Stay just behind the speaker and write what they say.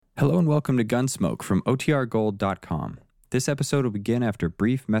Hello and welcome to Gunsmoke from OTRGold.com. This episode will begin after a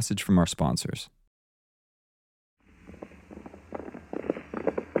brief message from our sponsors.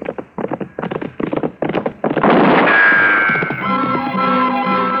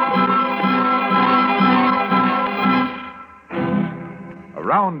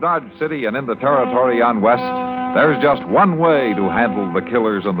 Around Dodge City and in the territory on West, there's just one way to handle the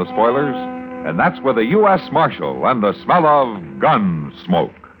killers and the spoilers, and that's with a U.S. Marshal and the smell of gun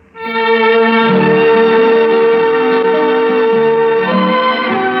smoke.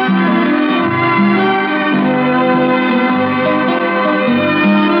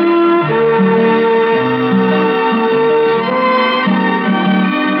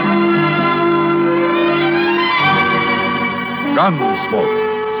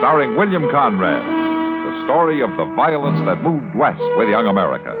 Gunsmoke, starring William Conrad, the story of the violence that moved west with young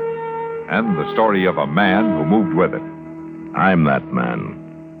America, and the story of a man who moved with it. I'm that man,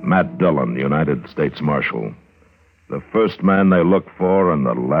 Matt Dillon, United States Marshal. The first man they look for and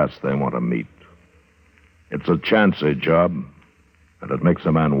the last they want to meet. It's a chancy job, and it makes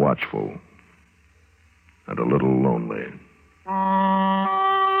a man watchful and a little lonely.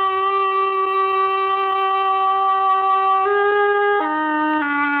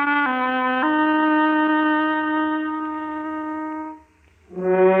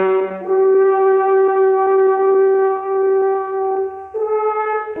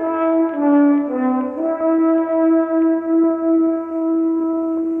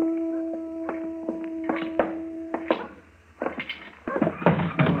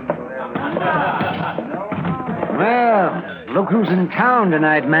 Look who's in town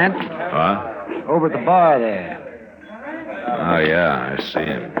tonight, Matt. Huh? Over at the bar there. Oh, yeah, I see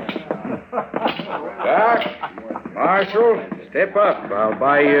him. Doc, Marshal, step up. I'll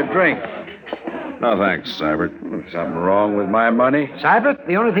buy you a drink. No, thanks, Seibert. Something wrong with my money? Seibert,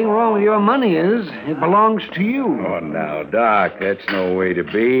 the only thing wrong with your money is it belongs to you. Oh, now, Doc, that's no way to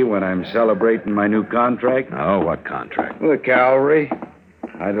be when I'm celebrating my new contract. Oh, what contract? The cavalry.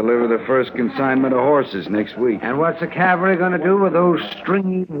 I deliver the first consignment of horses next week. And what's the cavalry going to do with those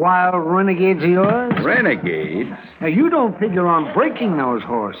stringy, wild renegades of yours? Renegades? Now, you don't figure on breaking those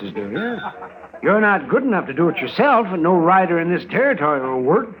horses, do you? You're not good enough to do it yourself, and no rider in this territory will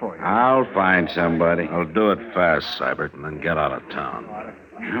work for you. I'll find somebody. I'll do it fast, Seibert, and then get out of town.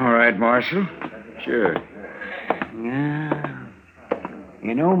 All right, Marshal. Sure. Yeah.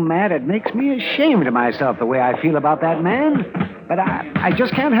 You know, Matt, it makes me ashamed of myself the way I feel about that man. But I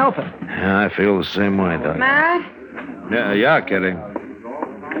just can't help it. Yeah, I feel the same way, Doc. Matt? Yeah, Kitty.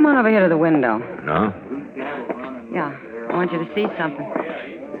 Come on over here to the window. No? Yeah, I want you to see something.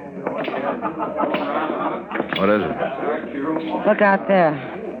 What is it? Look out there.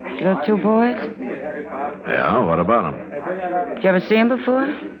 See those two boys? Yeah, what about them? Did you ever see them before?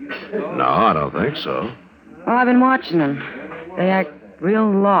 No, I don't think so. Well, I've been watching them. They act real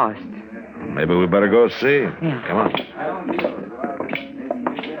lost. Maybe we better go see. Yeah. Come on.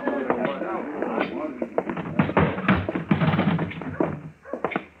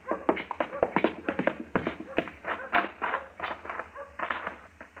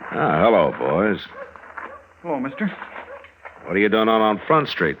 Hello, boys. Hello, mister. What are you doing on Front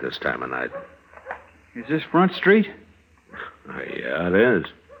Street this time of night? Is this Front Street? Yeah, it is.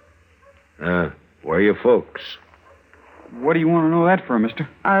 Where are your folks? What do you want to know that for, mister?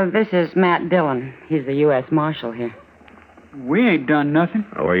 This is Matt Dillon. He's the U.S. Marshal here. We ain't done nothing.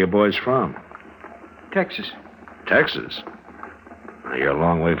 Where are you boys from? Texas. Texas? Now, you're a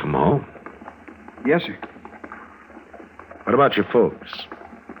long way from home. Yes, sir. What about your folks?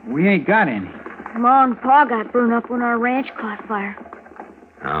 We ain't got any. Ma and Pa got burned up when our ranch caught fire.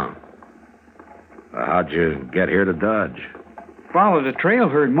 Oh. Well, how'd you get here to Dodge? Followed the trail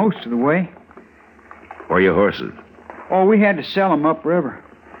herd most of the way. Where are your horses? Oh, we had to sell 'em upriver.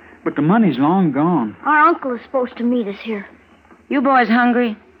 But the money's long gone. Our uncle is supposed to meet us here. You boys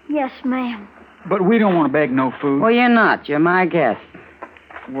hungry? Yes, ma'am. But we don't want to beg no food. Well, you're not. You're my guest.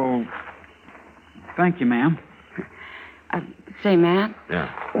 Well, thank you, ma'am. Say, Matt. Yeah.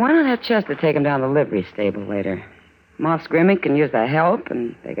 Why not have Chester take him down to the livery stable later? Moss Grimmick can use the help,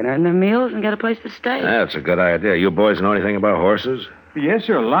 and they can earn their meals and get a place to stay. That's a good idea. You boys know anything about horses? Yes,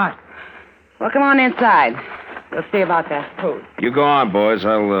 sir, a lot. Well, come on inside. We'll see about that food. You go on, boys.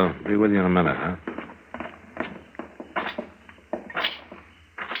 I'll be with you in a minute, huh?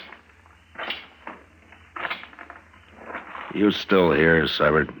 You still here,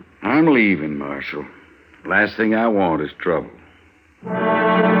 Seibert? I'm leaving, Marshal. Last thing I want is trouble.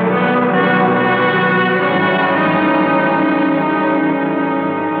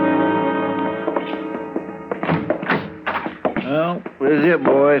 Well, This is it,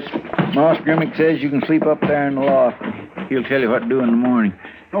 boys. Moss Grimmick says you can sleep up there in the loft. He'll tell you what to do in the morning.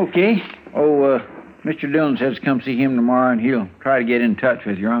 Okay. Oh, Mr. Dillon says come see him tomorrow, and he'll try to get in touch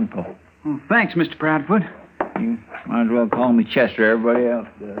with your uncle. Well, thanks, Mr. Proudfoot. You might as well call me Chester. Everybody else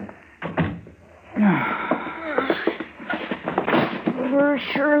does. We're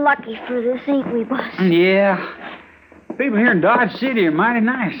sure lucky for this, ain't we, boss? Yeah. People here in Dodge City are mighty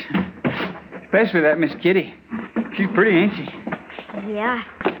nice. Especially that Miss Kitty. She's pretty, ain't she? Yeah,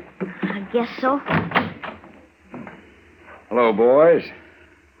 I guess so. Hello, boys.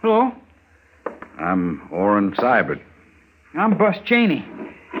 Hello. I'm Orrin Seibert. I'm Bus Cheney.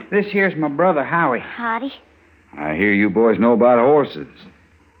 This here's my brother, Howie. Howdy. I hear you boys know about horses.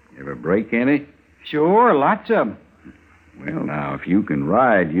 You ever break any? Sure, lots of them. Well, now, if you can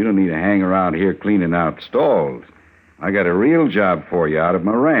ride, you don't need to hang around here cleaning out stalls. I got a real job for you out of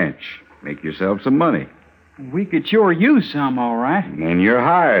my ranch. Make yourself some money. We could sure use some, all right. And you're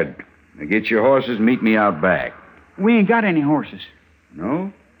hired. Now get your horses and meet me out back. We ain't got any horses.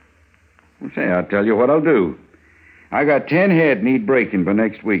 No? Well, say, I'll tell you what I'll do. I got 10 head need breaking for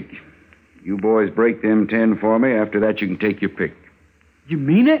next week. You boys break them 10 for me. After that, you can take your pick. You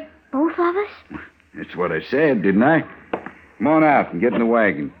mean it? Both of us? That's what I said, didn't I? Come on out and get in the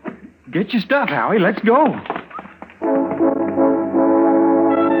wagon. Get your stuff, Howie. Let's go.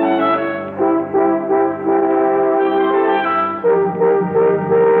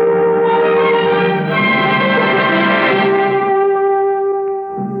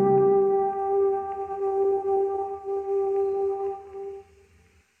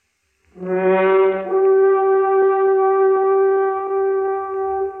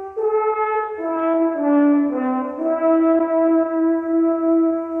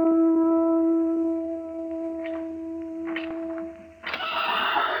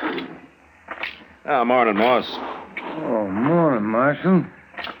 Morning, Moss. Oh, morning, Marshal.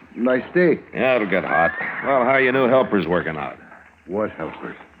 Nice day. Yeah, it'll get hot. Well, how are your new helpers working out? What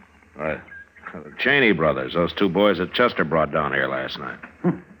helpers? The Cheney brothers, those two boys that Chester brought down here last night.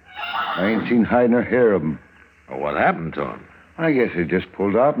 I ain't seen hide nor hair of them. Well, what happened to them? I guess they just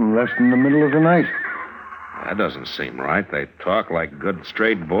pulled out and left in the middle of the night. That doesn't seem right. They talk like good,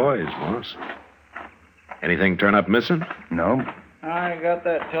 straight boys, Moss. Anything turn up missing? No. I got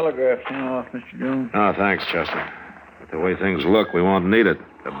that telegraph thing off, Mr. Jones. Oh, thanks, Chester. But the way things look, we won't need it.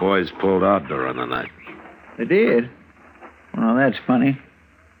 The boys pulled out during the night. They did? Well, that's funny.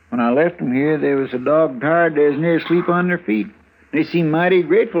 When I left them here, they was so dog tired they was near asleep on their feet. They seemed mighty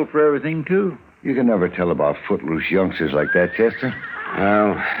grateful for everything, too. You can never tell about footloose youngsters like that, Chester.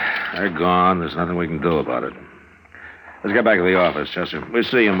 Well, they're gone. There's nothing we can do about it. Let's get back to the office, Chester. We'll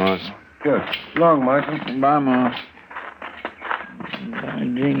see you, Moss. Good. Long, Marshal. Bye, Moss.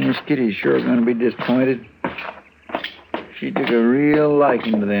 Genius Kitty's sure going to be disappointed. She took a real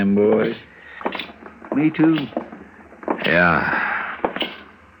liking to them boys. Me, too. Yeah,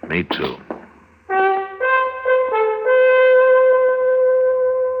 me too.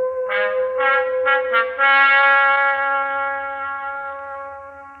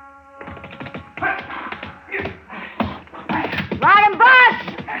 Ride him, boss!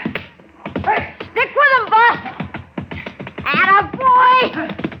 Stick with him, boss! Attaboy!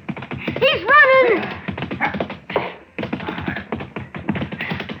 He's running!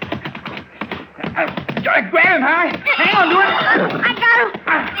 Grab him, Howie. Hang on to it. I got him!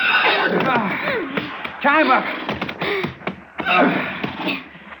 Tie him up.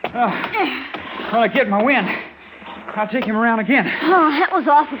 Well, I get my wind. I'll take him around again. Oh, that was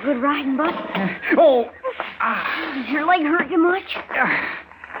awful good riding, Bud. Does your leg hurt you much?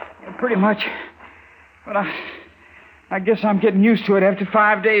 Pretty much. But I guess I'm getting used to it after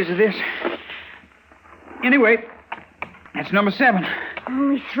 5 days of this. Anyway, that's number 7.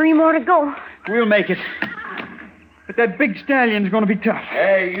 Only 3 more to go. We'll make it. But that big stallion's going to be tough.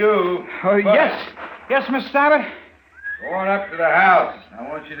 Hey, you. Yes. Yes, Miss Sabbath? Go on up to the house. I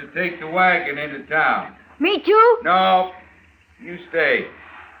want you to take the wagon into town. Me too? No, you stay.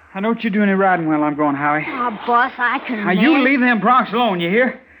 I don't you do any riding while I'm going, Howie. Oh, boss, I can Now, you leave them broncs alone, you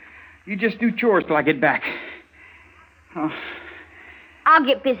hear? You just do chores till I get back. Oh, I'll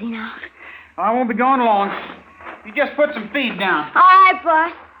get busy now. I won't be gone long. You just put some feed down. All right,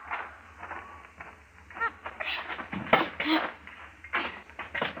 boss.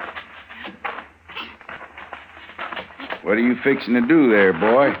 What are you fixing to do there,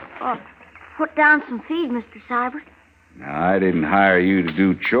 boy? Put down some feed, Mr. Seibert. Now, I didn't hire you to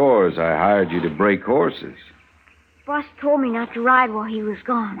do chores. I hired you to break horses. Boss told me not to ride while he was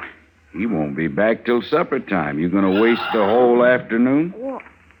gone. He won't be back till supper time. You going to waste the whole afternoon? Well,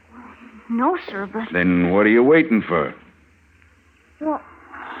 no, sir, but... Then what are you waiting for? Well,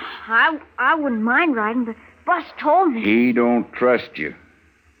 I wouldn't mind riding, but Bus told me. He don't trust you.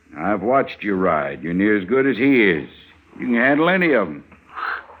 I've watched you ride. You're near as good as he is. You can handle any of them.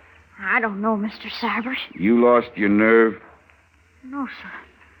 I don't know, Mr. Seibert. You lost your nerve? No, sir.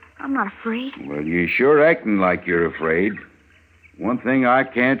 I'm not afraid. Well, you're sure acting like you're afraid. One thing I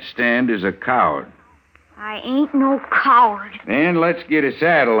can't stand is a coward. I ain't no coward. Then let's get a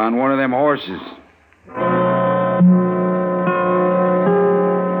saddle on one of them horses.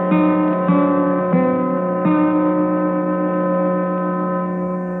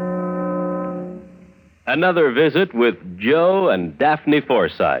 Another visit with Joe and Daphne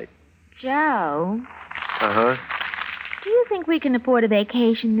Forsythe. Joe, Uh-huh. do you think we can afford a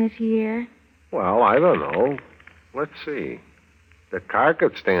vacation this year? Well, I don't know. Let's see. The car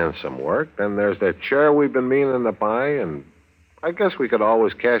could stand some work. Then there's that chair we've been meaning to buy, and I guess we could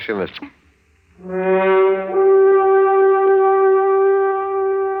always cash in this.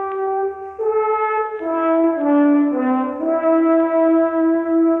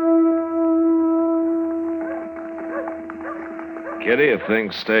 Kitty, if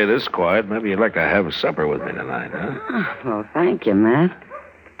things stay this quiet, maybe you'd like to have a supper with me tonight, huh? Oh, well, thank you, Matt.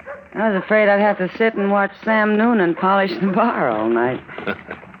 I was afraid I'd have to sit and watch Sam Noonan polish the bar all night.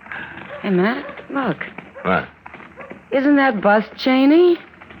 Hey, Matt, look. What? Isn't that Bus Cheney?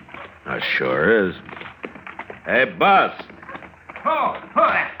 Sure is. Hey, Bus. Oh,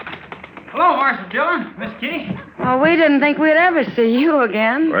 hello, Marshal Dillon, Miss Kitty. Well, we didn't think we'd ever see you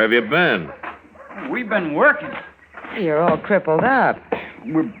again. Where have you been? We've been working. You're all crippled up.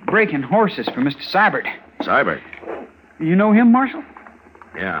 We're breaking horses for Mr. Seibert. Seibert? You know him, Marshal?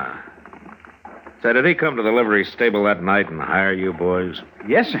 Yeah. Say, did he come to the livery stable that night and hire you boys?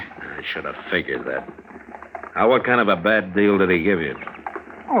 Yes, sir. I should have figured that. Now, what kind of a bad deal did he give you?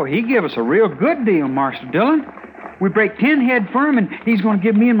 Oh, he gave us a real good deal, Marshal Dillon. We break 10 head for him, and he's going to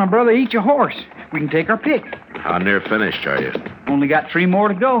give me and my brother each a horse. We can take our pick. How near finished are you? Only got 3 more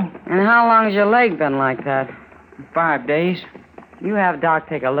to go. And how long has your leg been like that? 5 days. You have Doc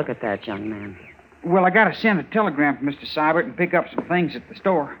take a look at that, young man. Well, I got to send a telegram for Mr. Seibert and pick up some things at the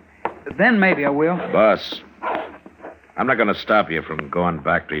store. Then maybe I will. Bus, I'm not going to stop you from going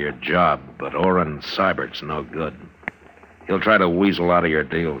back to your job, but Orrin Seibert's no good. He'll try to weasel out of your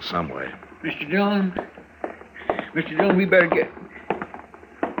deal some way. Mr. Dillon, we better get...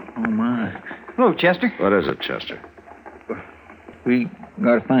 Oh, my. Hello, Chester. What is it, Chester? We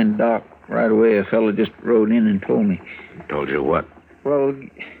got to find Doc right away. A fellow just rode in and told me. Told you what? Well,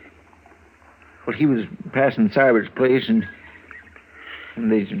 he was passing Seibert's place, and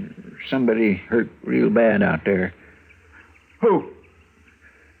there's somebody hurt real bad out there. Who?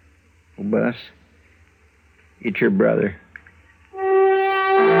 Oh, Bus, it's your brother.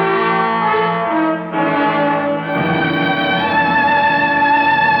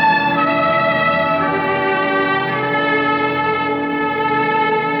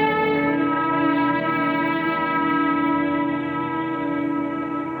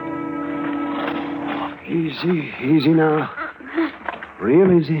 Easy now.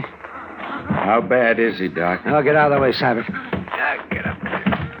 Real easy. How bad is he, Doc? Now, get out of the way, Seibert. Get up.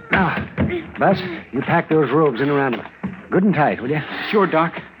 Now, Bus, you pack those robes in around him. Good and tight, will you? Sure,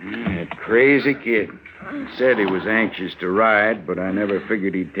 Doc. That crazy kid. He said he was anxious to ride, but I never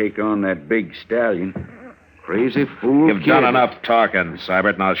figured he'd take on that big stallion. Crazy fool You've kid. done enough talking,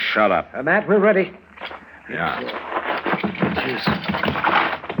 Seibert. Now shut up. Matt, we're ready. Yeah.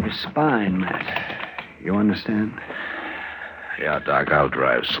 His spine, Matt. You understand? Yeah, Doc, I'll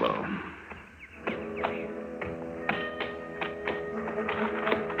drive slow.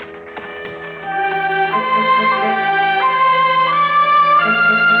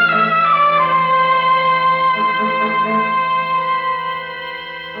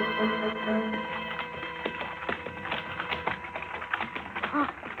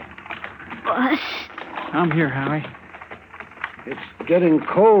 Bus. I'm here, Howie. It's getting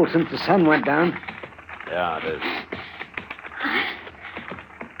cold since the sun went down. Yeah, it is.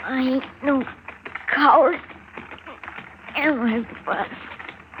 I ain't no coward. Am I, Bus?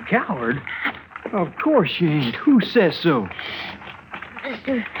 Coward? Of course you ain't. Who says so?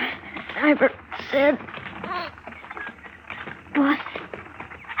 Mr. Seibert said. Bus.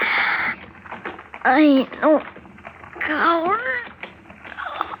 I ain't no coward.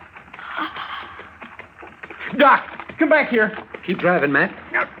 Doc, come back here. Keep driving, Matt.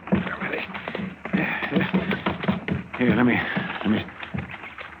 Here, let me.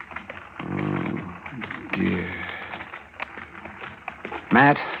 Oh, dear.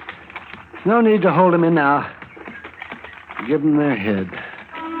 Matt, no need to hold him in now. Give them their head.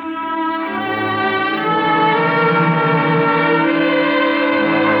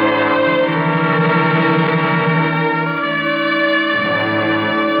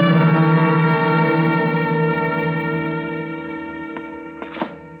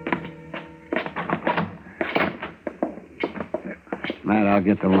 Matt, I'll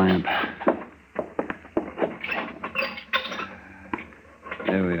get the lamp.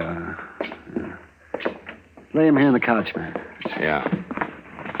 There we are. Lay him here on the couch, Matt. Yeah.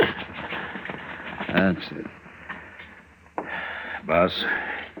 That's it. Boss.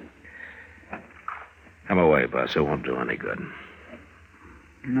 Come away, boss. It won't do any good.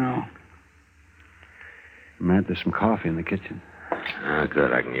 No. Matt, there's some coffee in the kitchen. Ah,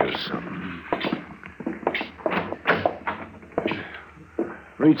 good. I can use some.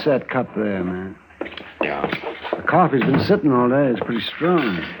 Reach that cup there, man. Yeah. The coffee's been sitting all day. It's pretty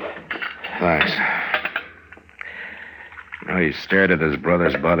strong. Thanks. You know, he stared at his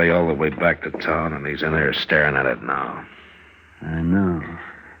brother's body all the way back to town, and he's in there staring at it now. I know.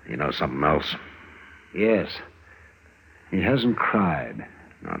 You know something else? Yes. He hasn't cried.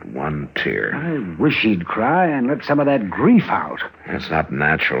 Not one tear. I wish he'd cry and let some of that grief out. That's not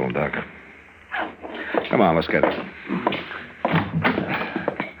natural, Doc. Come on, let's get it.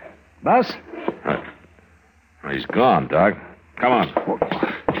 Bus? He's gone, Doc. Come on.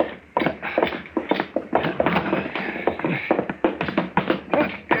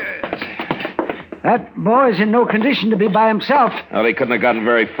 That boy's in no condition to be by himself. Well, he couldn't have gotten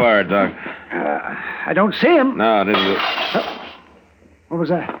very far, Doc. I don't see him. No, it didn't. What was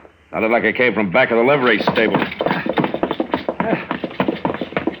that? Sounded like it came from back of the livery stable.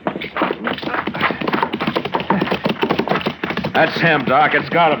 That's him, Doc. It's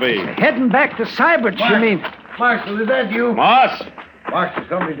gotta be. Heading back to Cybert, you mean? Marshal, is that you? Moss? Marshal,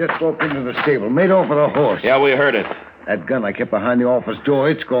 somebody just broke into the stable, made off with a horse. Yeah, we heard it. That gun I kept behind the office door,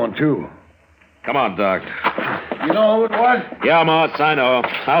 it's gone, too. Come on, Doc. You know who it was? Yeah, Moss, I know.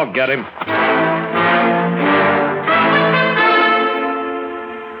 I'll get him.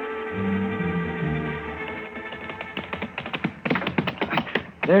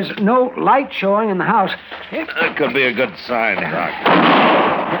 There's no light showing in the house. That could be a good sign, Doc.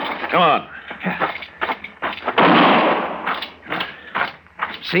 Come on.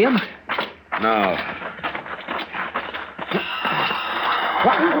 See him? No.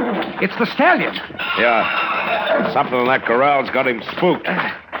 What? It's the stallion. Yeah. Something in that corral's got him spooked.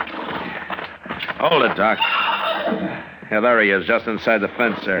 Hold it, Doc. Yeah, there he is, just inside the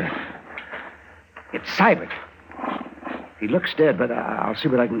fence there. It's Cybert. He looks dead, but I'll see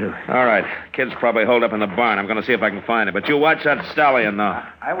what I can do. All right. Kid's probably holed up in the barn. I'm going to see if I can find him. But you watch that stallion now.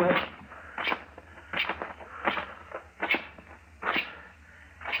 I will.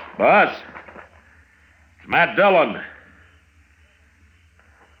 Boss. It's Matt Dillon.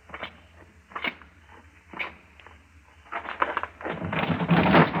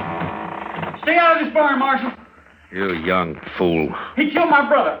 Stay out of this barn, Marshal. You young fool. He killed my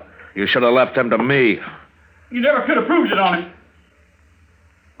brother. You should have left him to me. You never could have proved it on him.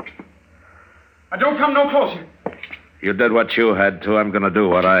 Now, don't come no closer. You did what you had to. I'm going to do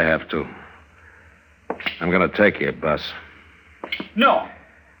what I have to. I'm going to take you, Bus. No.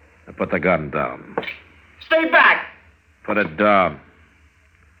 Now put the gun down. Stay back. Put it down.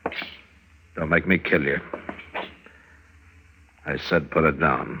 Don't make me kill you. I said put it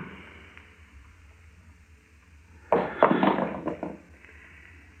down.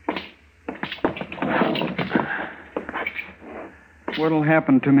 What'll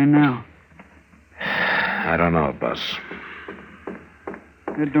happen to me now? I don't know, Bus.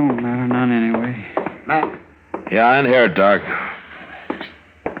 It don't matter none anyway. Matt. Yeah, in here, Doc.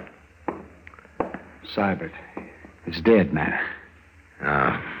 Cybert. It's dead, Matt.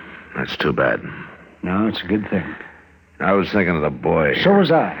 Oh, that's too bad. No, it's a good thing. I was thinking of the boy. So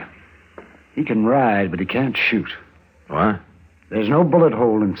was I. He can ride, but he can't shoot. What? There's no bullet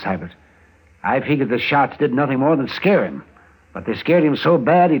hole in Cybert. I figured the shots did nothing more than scare him. But they scared him so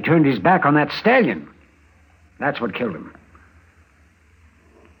bad he turned his back on that stallion. That's what killed him.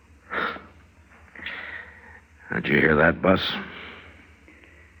 Did you hear that, Bus?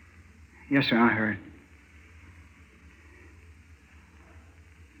 Yes, sir, I heard.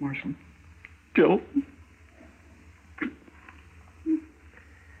 Marshal. Joe.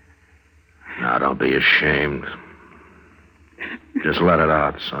 Now, don't be ashamed. Just let it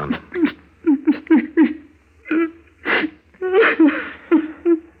out, son.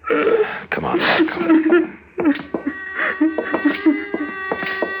 Come on, Doc. Come on.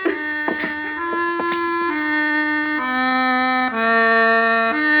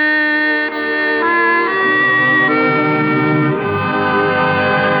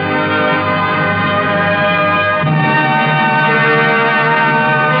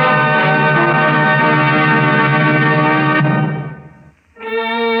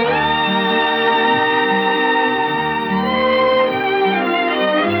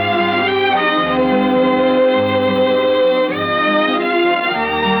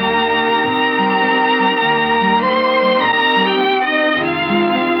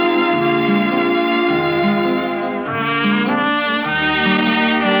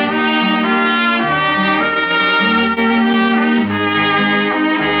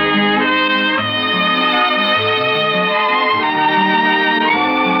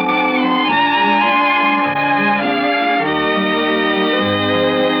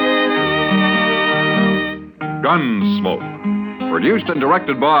 Produced and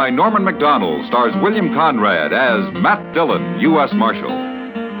directed by Norman MacDonald, stars William Conrad as Matt Dillon, U.S. Marshal.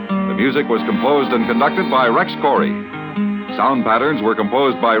 The music was composed and conducted by Rex Corey. Sound patterns were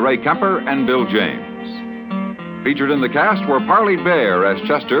composed by Ray Kemper and Bill James. Featured in the cast were Parley Bear as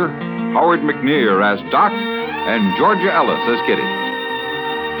Chester, Howard McNear as Doc, and Georgia Ellis as Kitty.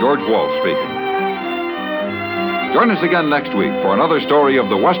 George Walsh speaking. Join us again next week for another story of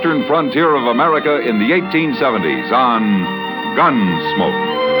the western frontier of America in the 1870s on Gunsmoke.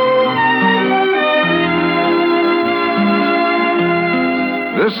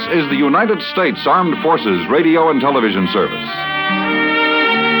 This is the United States Armed Forces Radio and Television Service.